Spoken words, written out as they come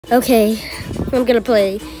Okay, I'm gonna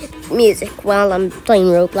play music while I'm playing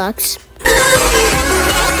Roblox.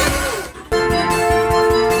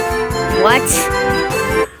 What?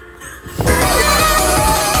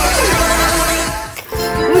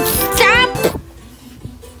 Stop!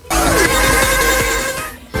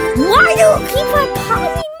 Why do you keep on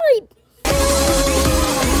pausing my...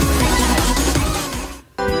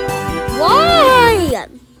 Why?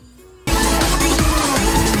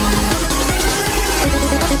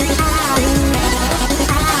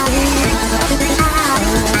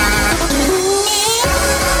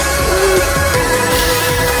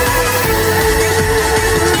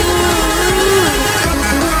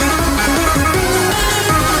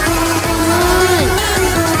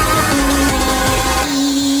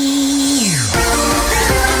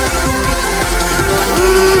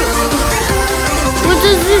 What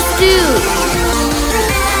does this do?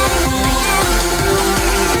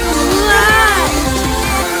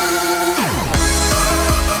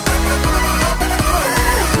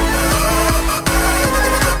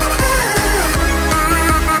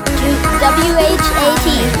 WHAT.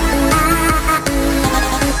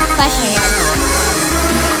 Question.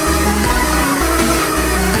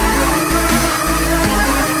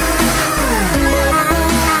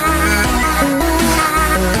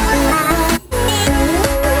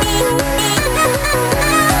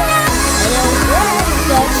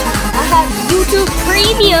 I have YouTube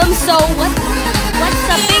Premium, so what's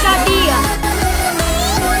the big idea?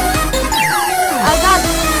 I got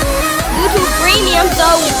YouTube Premium, so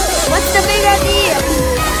what's the big idea?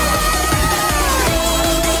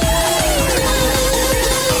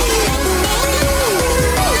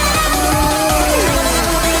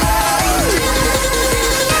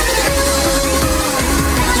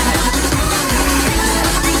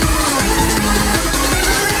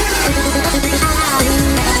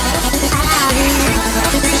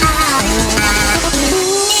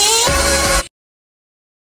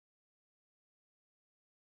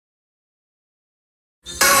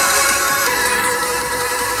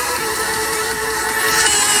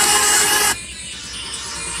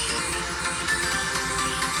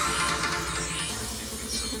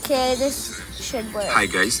 Okay, this should work. Hi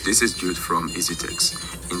guys, this is Jude from EasyTex.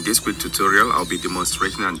 In this quick tutorial, I'll be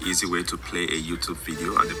demonstrating an easy way to play a YouTube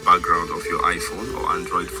video at the background of your iPhone or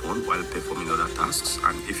Android phone while performing other tasks.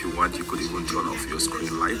 And if you want, you could even turn off your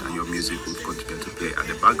screen light and your music will continue to play at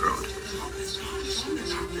the background.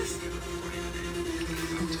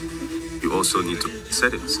 You also need to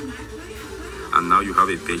settings. And now you have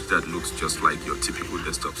a page that looks just like your typical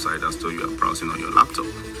desktop site as though you are browsing on your laptop.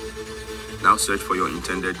 Now search for your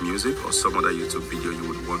intended music or some other YouTube video you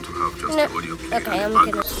would want to have just the audio play in the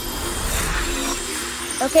background.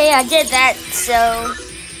 Okay, I did that, so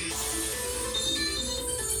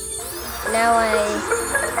now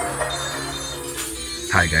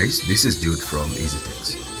Hi guys, this is Jude from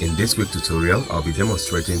EasyTex. In this quick tutorial, I'll be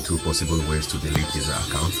demonstrating two possible ways to delete user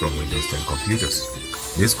accounts from Windows 10 computers.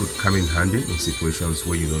 This could come in handy in situations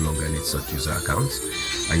where you no longer need such user accounts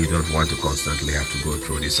and you don't want to constantly have to go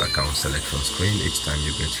through this account selection screen each time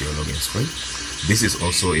you get to your login screen. This is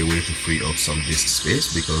also a way to free up some disk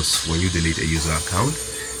space because when you delete a user account,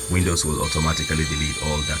 Windows will automatically delete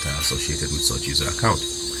all data associated with such user account,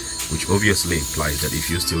 which obviously implies that if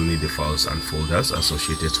you still need the files and folders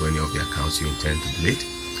associated to any of the accounts you intend to delete,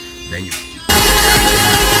 then you...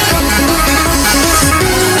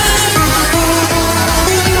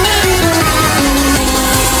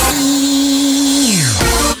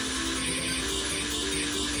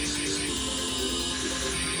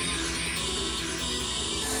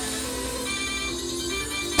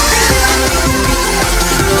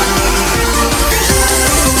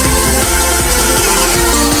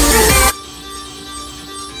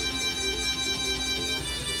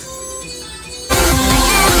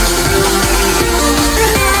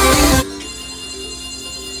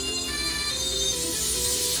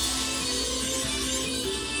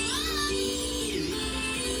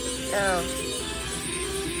 Oh.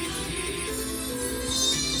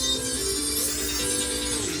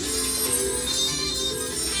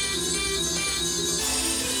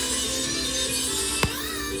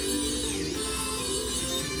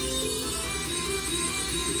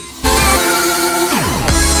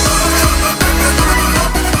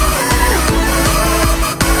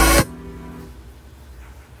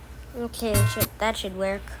 Okay, that should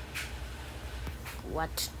work.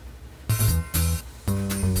 What?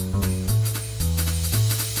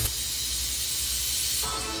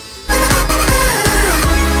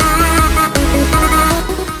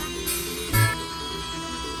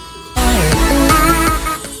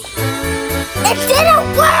 It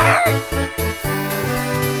didn't work!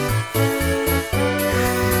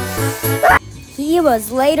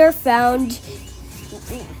 was later found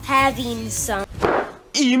having some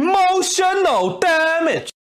emotional damage.